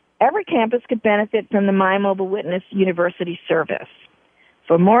 Every campus could benefit from the My Mobile Witness University service.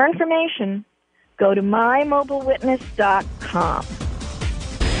 For more information, go to mymobilewitness.com.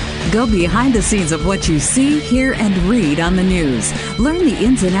 Go behind the scenes of what you see, hear, and read on the news. Learn the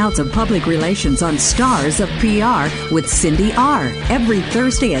ins and outs of public relations on Stars of PR with Cindy R. every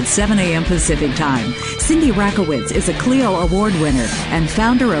Thursday at 7 a.m. Pacific Time. Cindy Rakowitz is a Clio Award winner and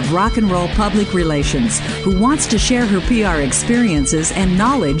founder of Rock and Roll Public Relations, who wants to share her PR experiences and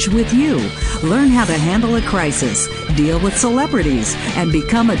knowledge with you. Learn how to handle a crisis, deal with celebrities, and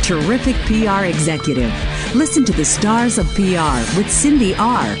become a terrific PR executive. Listen to the Stars of PR with Cindy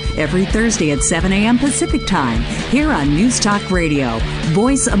R. every Thursday at 7 a.m. Pacific Time, here on News Talk Radio,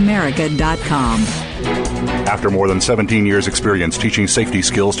 VoiceAmerica.com. After more than 17 years' experience teaching safety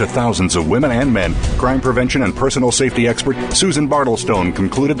skills to thousands of women and men, crime prevention and personal safety expert Susan Bartelstone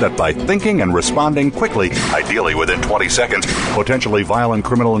concluded that by thinking and responding quickly, ideally within 20 seconds, potentially violent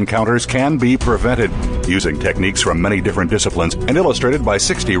criminal encounters can be prevented. Using techniques from many different disciplines and illustrated by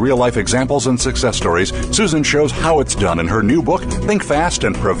 60 real-life examples and success stories, Susan shows how it's done in her new book, Think Fast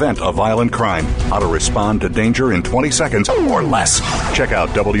and Prevent a Violent Crime, How to Respond to Danger in 20 Seconds or Less. Check out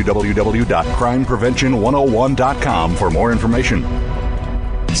www.crimeprevention101.com for more information.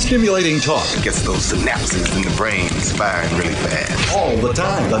 Stimulating talk gets those synapses in the brain firing really fast. All the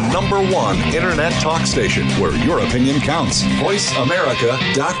time. The #1 Internet talk station where your opinion counts.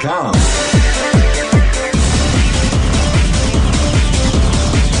 VoiceAmerica.com.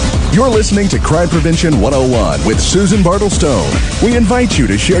 You're listening to Crime Prevention 101 with Susan Bartelstone. We invite you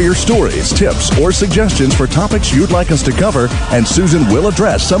to share your stories, tips, or suggestions for topics you'd like us to cover, and Susan will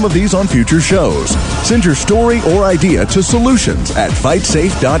address some of these on future shows. Send your story or idea to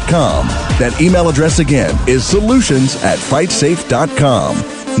solutions@fightsafe.com. That email address again is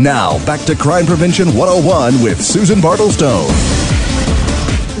solutions@fightsafe.com. Now, back to Crime Prevention 101 with Susan Bartelstone.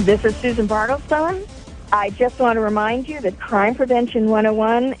 This is Susan Bartelstone. I just want to remind you that Crime Prevention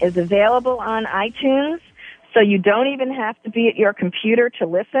 101 is available on iTunes, so you don't even have to be at your computer to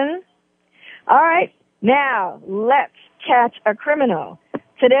listen. All right, now let's catch a criminal.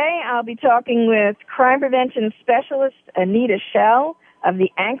 Today I'll be talking with crime prevention specialist Anita Shell of the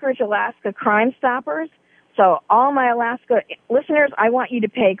Anchorage, Alaska Crime Stoppers. So all my Alaska listeners, I want you to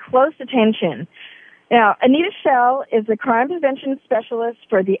pay close attention. Now, Anita Shell is the crime prevention specialist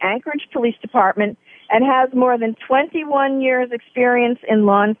for the Anchorage Police Department and has more than 21 years experience in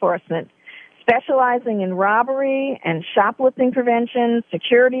law enforcement, specializing in robbery and shoplifting prevention,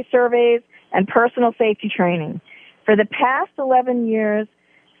 security surveys, and personal safety training. For the past 11 years,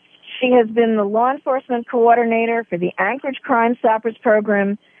 she has been the law enforcement coordinator for the Anchorage Crime Stoppers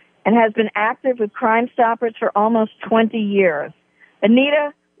program and has been active with Crime Stoppers for almost 20 years.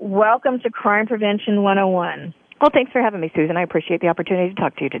 Anita, welcome to Crime Prevention 101. Well, thanks for having me, Susan. I appreciate the opportunity to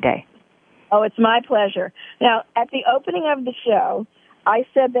talk to you today. Oh, it's my pleasure. Now, at the opening of the show, I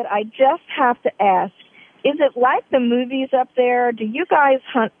said that I just have to ask, is it like the movies up there? Do you guys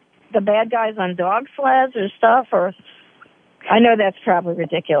hunt the bad guys on dog sleds or stuff? Or I know that's probably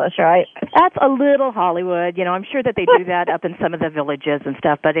ridiculous, right? That's a little Hollywood. You know, I'm sure that they do that up in some of the villages and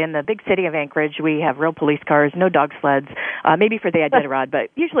stuff, but in the big city of Anchorage, we have real police cars, no dog sleds, maybe for the Iditarod,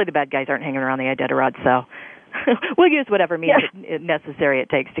 but usually the bad guys aren't hanging around the Iditarod, so we'll use whatever means necessary it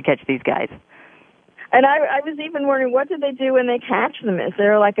takes to catch these guys. And I was even wondering, what do they do when they catch them? Is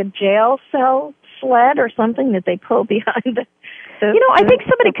there like a jail cell sled or something that they pull behind I think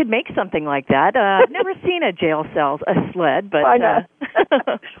somebody could make something like that. I've never seen a jail cell, a sled, but why not?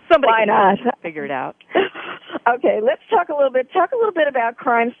 Somebody why not? Figure it out. Okay, let's talk a little bit about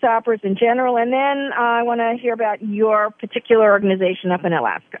Crime Stoppers in general, and then I want to hear about your particular organization up in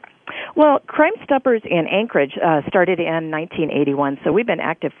Alaska. Well, Crime Stoppers in Anchorage started in 1981, so we've been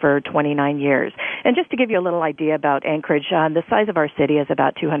active for 29 years. And just to give you a little idea about Anchorage, the size of our city is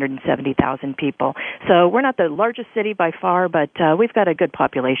about 270,000 people. So we're not the largest city by far, but we've got a good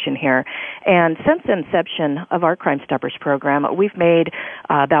population here. And since the inception of our Crime Stoppers program, we've made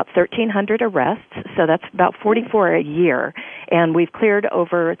about 1,300 arrests, so that's about 44 a year. And we've cleared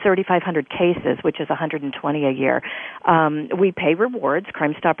over 3,500 cases, which is 120 a year. We pay rewards.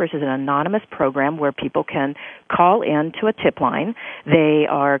 Crime Stoppers is an anonymous program where people can call in to a tip line. They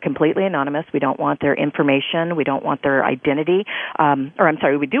are completely anonymous. We don't want their information. We don't want their identity.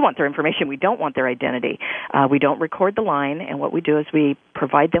 We do want their information. We don't want their identity. We don't record the line, and what we do is we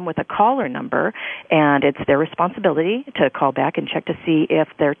provide them with a caller number, and it's their responsibility to call back and check to see if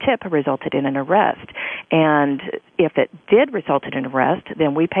their tip resulted in an arrest. And if it did result in an arrest,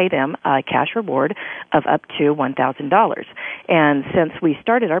 then we pay them a cash reward of up to $1,000. And since we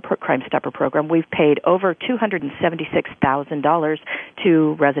started our Crime Stopper program, we've paid over $276,000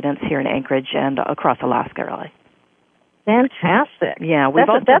 to residents here in Anchorage and across Alaska, really. Fantastic. Yeah,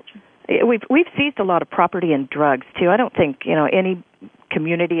 we've seized a lot of property and drugs too. I don't think any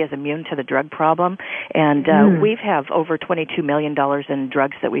community is immune to the drug problem, and we have over $22 million in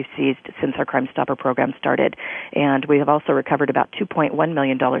drugs that we've seized since our Crime Stopper program started, and we have also recovered about $2.1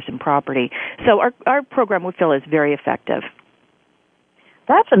 million in property. So our program, we feel, is very effective.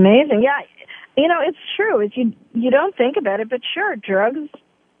 That's amazing. Yeah, it's true. You don't think about it, but sure, drugs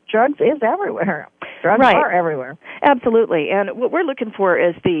is everywhere. Drugs are everywhere. Absolutely. And what we're looking for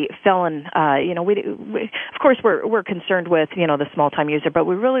is the felon. Of course, we're concerned with, the small-time user, but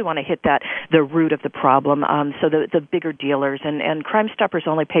we really want to hit the root of the problem, so the bigger dealers. And Crime Stoppers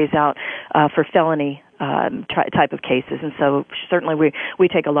only pays out for felony type of cases. And so certainly we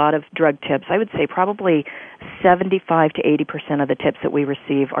take a lot of drug tips. I would say probably 75 to 80% of the tips that we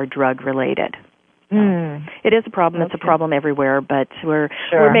receive are drug-related. It is a problem. Okay. It's a problem everywhere, but we're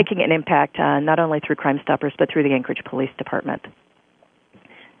making an impact not only through Crime Stoppers, but through the Anchorage Police Department.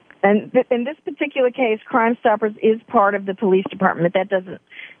 And in this particular case, Crime Stoppers is part of the police department. That doesn't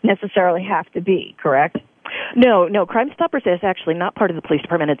necessarily have to be, correct? No. Crime Stoppers is actually not part of the police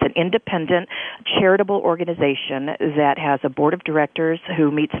department. It's an independent charitable organization that has a board of directors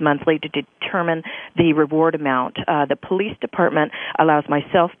who meets monthly to determine the reward amount. The police department allows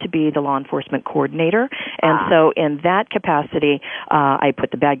myself to be the law enforcement coordinator, And so in that capacity, I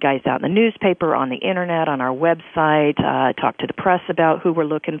put the bad guys out in the newspaper, on the Internet, on our website, talk to the press about who we're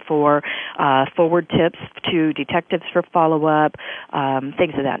looking for, forward tips to detectives for follow-up,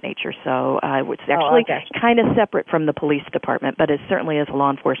 things of that nature. So it's actually kind of separate from the police department, but it certainly is a law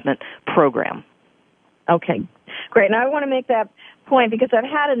enforcement program. Okay, great. And I want to make that point because I've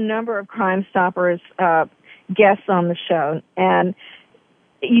had a number of Crime Stoppers guests on the show, and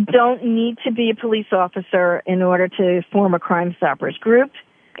you don't need to be a police officer in order to form a Crime Stoppers group.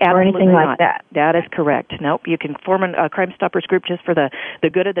 Or anything like that. That is correct. Nope, you can form a Crime Stoppers group just for the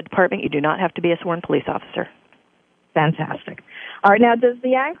good of the department. You do not have to be a sworn police officer. Fantastic. All right, now, does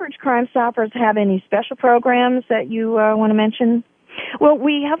the Anchorage Crime Stoppers have any special programs that you want to mention? Well,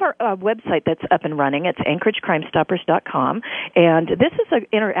 we have our website that's up and running. It's AnchorageCrimeStoppers.com, and this is an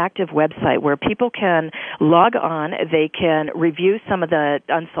interactive website where people can log on. They can review some of the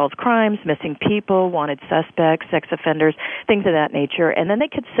unsolved crimes, missing people, wanted suspects, sex offenders, things of that nature, and then they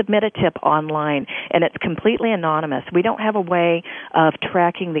could submit a tip online, and it's completely anonymous. We don't have a way of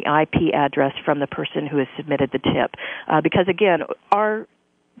tracking the IP address from the person who has submitted the tip because, again, our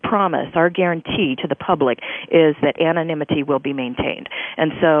promise, our guarantee to the public is that anonymity will be maintained.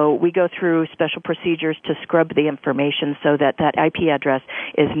 And so we go through special procedures to scrub the information so that that IP address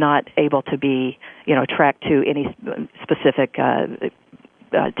is not able to be, tracked to any specific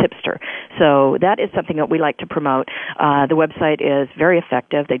tipster. So that is something that we like to promote. The website is very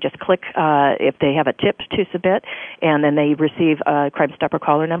effective. They just click if they have a tip to submit, and then they receive a Crime Stopper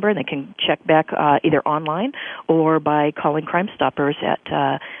caller number, and they can check back either online or by calling Crime Stoppers at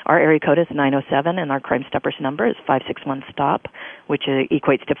our area code is 907, and our Crime Stoppers number is 561-STOP, which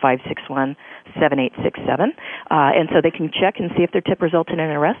equates to 561-7867. And so they can check and see if their tip resulted in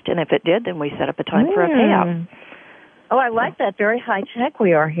an arrest, and if it did, then we set up a time for a payout. Oh, I like that. Very high-tech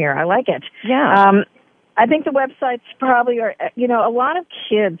we are here. I like it. Yeah. I think the websites probably are, a lot of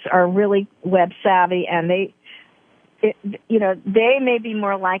kids are really web-savvy, and they may be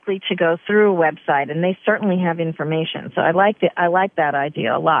more likely to go through a website, and they certainly have information. So I like that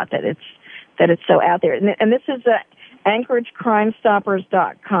idea a lot, that it's so out there. And this is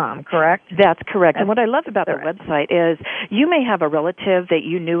AnchorageCrimeStoppers.com, correct? That's correct. And what I love about their website is you may have a relative that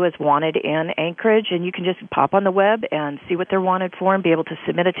you knew was wanted in Anchorage, and you can just pop on the web and see what they're wanted for and be able to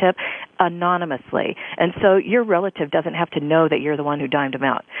submit a tip anonymously. And so your relative doesn't have to know that you're the one who dimed them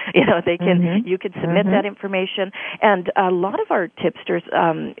out. They can you can submit that information. And a lot of our tipsters,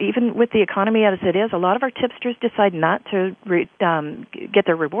 even with the economy as it is, a lot of our tipsters decide not to get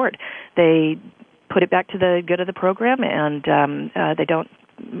their reward. They put it back to the good of the program, and they don't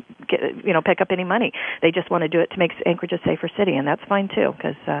pick up any money. They just want to do it to make Anchorage a safer city, and that's fine too,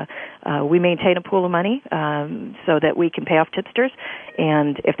 because we maintain a pool of money so that we can pay off tipsters,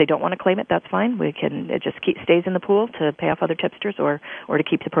 and if they don't want to claim it, that's fine. It just stays in the pool to pay off other tipsters or to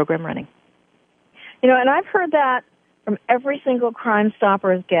keep the program running. And I've heard that from every single Crime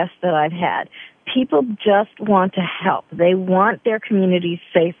Stoppers guest that I've had. People just want to help. They want their communities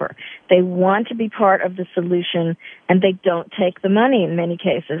safer. They want to be part of the solution, and they don't take the money in many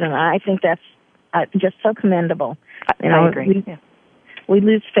cases. And I think that's just so commendable. I agree. We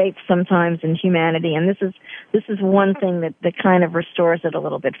lose faith sometimes in humanity, and this is one thing that kind of restores it a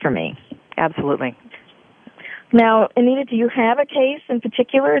little bit for me. Absolutely. Now, Anita, do you have a case in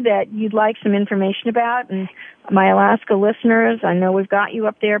particular that you'd like some information about? And my Alaska listeners, I know we've got you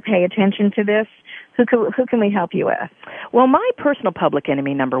up there. Pay attention to this. Who can we help you with? Well, my personal public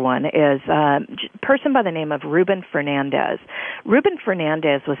enemy number one is a person by the name of Ruben Fernandez. Ruben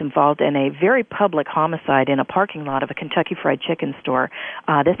Fernandez was involved in a very public homicide in a parking lot of a Kentucky Fried Chicken store.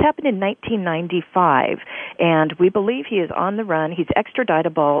 This happened in 1995, and we believe he is on the run. He's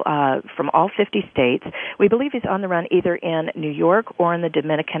extraditable from all 50 states. We believe he's on the run either in New York or in the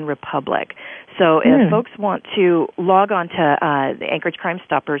Dominican Republic. So if folks want to log on to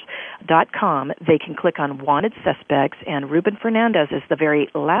AnchorageCrimeStoppers.com, they can click on Wanted Suspects, and Ruben Fernandez is the very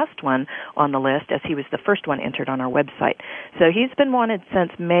last one on the list, as he was the first one entered on our website. So he's been wanted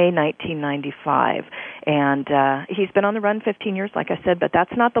since May 1995, and he's been on the run 15 years, like I said, but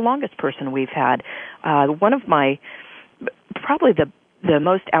that's not the longest person we've had. One of my, probably the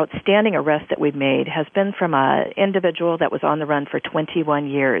most outstanding arrest that we've made has been from an individual that was on the run for 21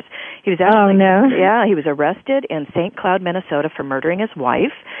 years. He was actually, he was arrested in St. Cloud, Minnesota for murdering his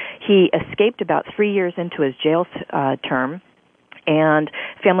wife. He escaped about 3 years into his jail term, and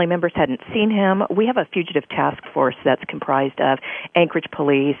family members hadn't seen him. We have a fugitive task force that's comprised of Anchorage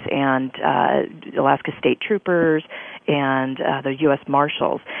Police and Alaska State Troopers and the U.S.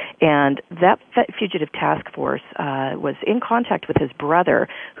 Marshals. And that fugitive task force was in contact with his brother,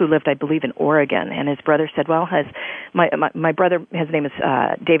 who lived, I believe, in Oregon. And his brother said, well, my brother, his name is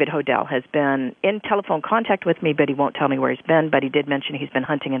David Hodel, has been in telephone contact with me, but he won't tell me where he's been, but he did mention he's been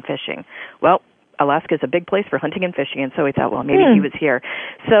hunting and fishing. Well, Alaska is a big place for hunting and fishing, and so we thought, well, maybe he was here.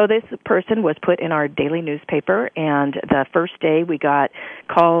 So this person was put in our daily newspaper, and the first day we got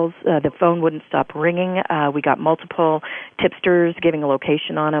calls. The phone wouldn't stop ringing. We got multiple tipsters giving a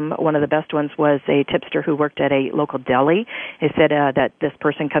location on him. One of the best ones was a tipster who worked at a local deli. He said that this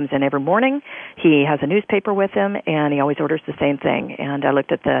person comes in every morning. He has a newspaper with him, and he always orders the same thing. And I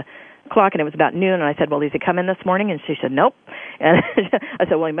looked at the clock, and it was about noon, and I said, well, has he come in this morning? And she said, nope. And I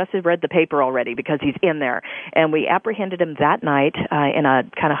said, well, he must have read the paper already because he's in there. And we apprehended him that night in a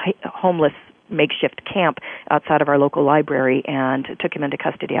kind of homeless makeshift camp outside of our local library and took him into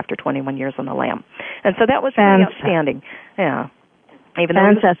custody after 21 years on the lam. And so that was really outstanding. Yeah. Even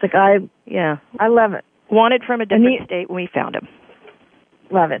fantastic. I love it. Wanted from a different state when we found him.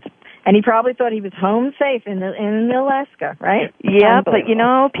 Love it. And he probably thought he was home safe in Alaska, right? Yeah, but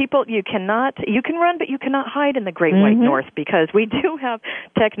people, you can run, but you cannot hide in the Great White North, because we do have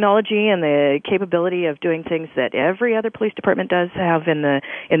technology and the capability of doing things that every other police department does have in the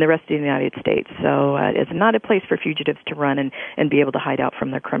rest of the United States. So it's not a place for fugitives to run and be able to hide out from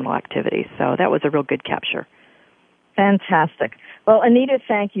their criminal activities. So that was a real good capture. Fantastic. Well, Anita,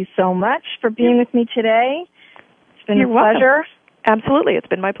 thank you so much for being with me today. It's been a pleasure. Welcome. Absolutely. It's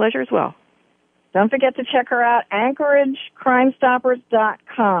been my pleasure as well. Don't forget to check her out,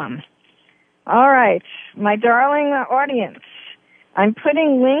 AnchorageCrimeStoppers.com. All right, my darling audience, I'm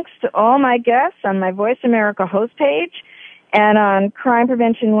putting links to all my guests on my Voice America host page and on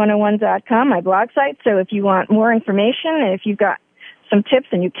CrimePrevention101.com, my blog site. So if you want more information and if you've got some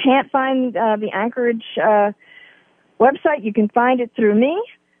tips and you can't find the Anchorage website, you can find it through me.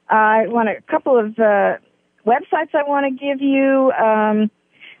 I want a couple of websites I want to give you,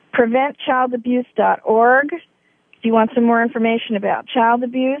 preventchildabuse.org, if you want some more information about child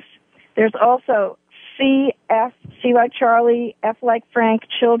abuse. There's also C like Charlie, F like Frank,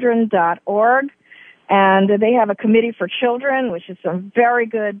 children.org, and they have a committee for children, which is some very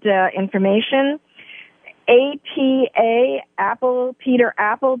good information. APA,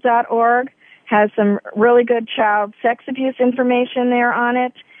 has some really good child sex abuse information there on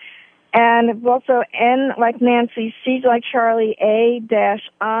it. And also N like Nancy, C like Charlie,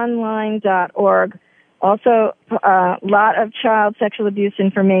 A-online.org. Also a lot of child sexual abuse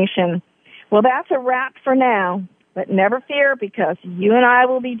information. Well, that's a wrap for now, but never fear, because you and I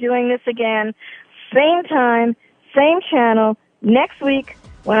will be doing this again, same time, same channel, next week,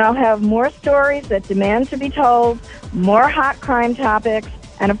 when I'll have more stories that demand to be told, more hot crime topics,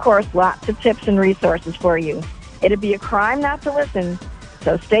 and of course, lots of tips and resources for you. It'd be a crime not to listen.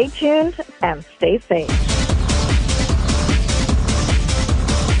 So stay tuned and stay safe.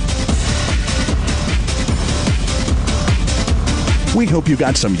 We hope you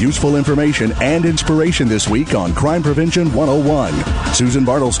got some useful information and inspiration this week on Crime Prevention 101. Susan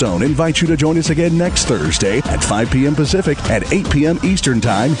Bartelstone invites you to join us again next Thursday at 5 p.m. Pacific at 8 p.m. Eastern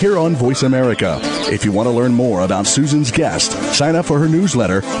Time here on Voice America. If you want to learn more about Susan's guest, sign up for her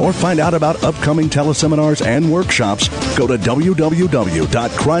newsletter, or find out about upcoming teleseminars and workshops, go to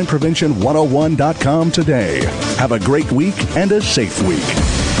www.crimeprevention101.com today. Have a great week and a safe week.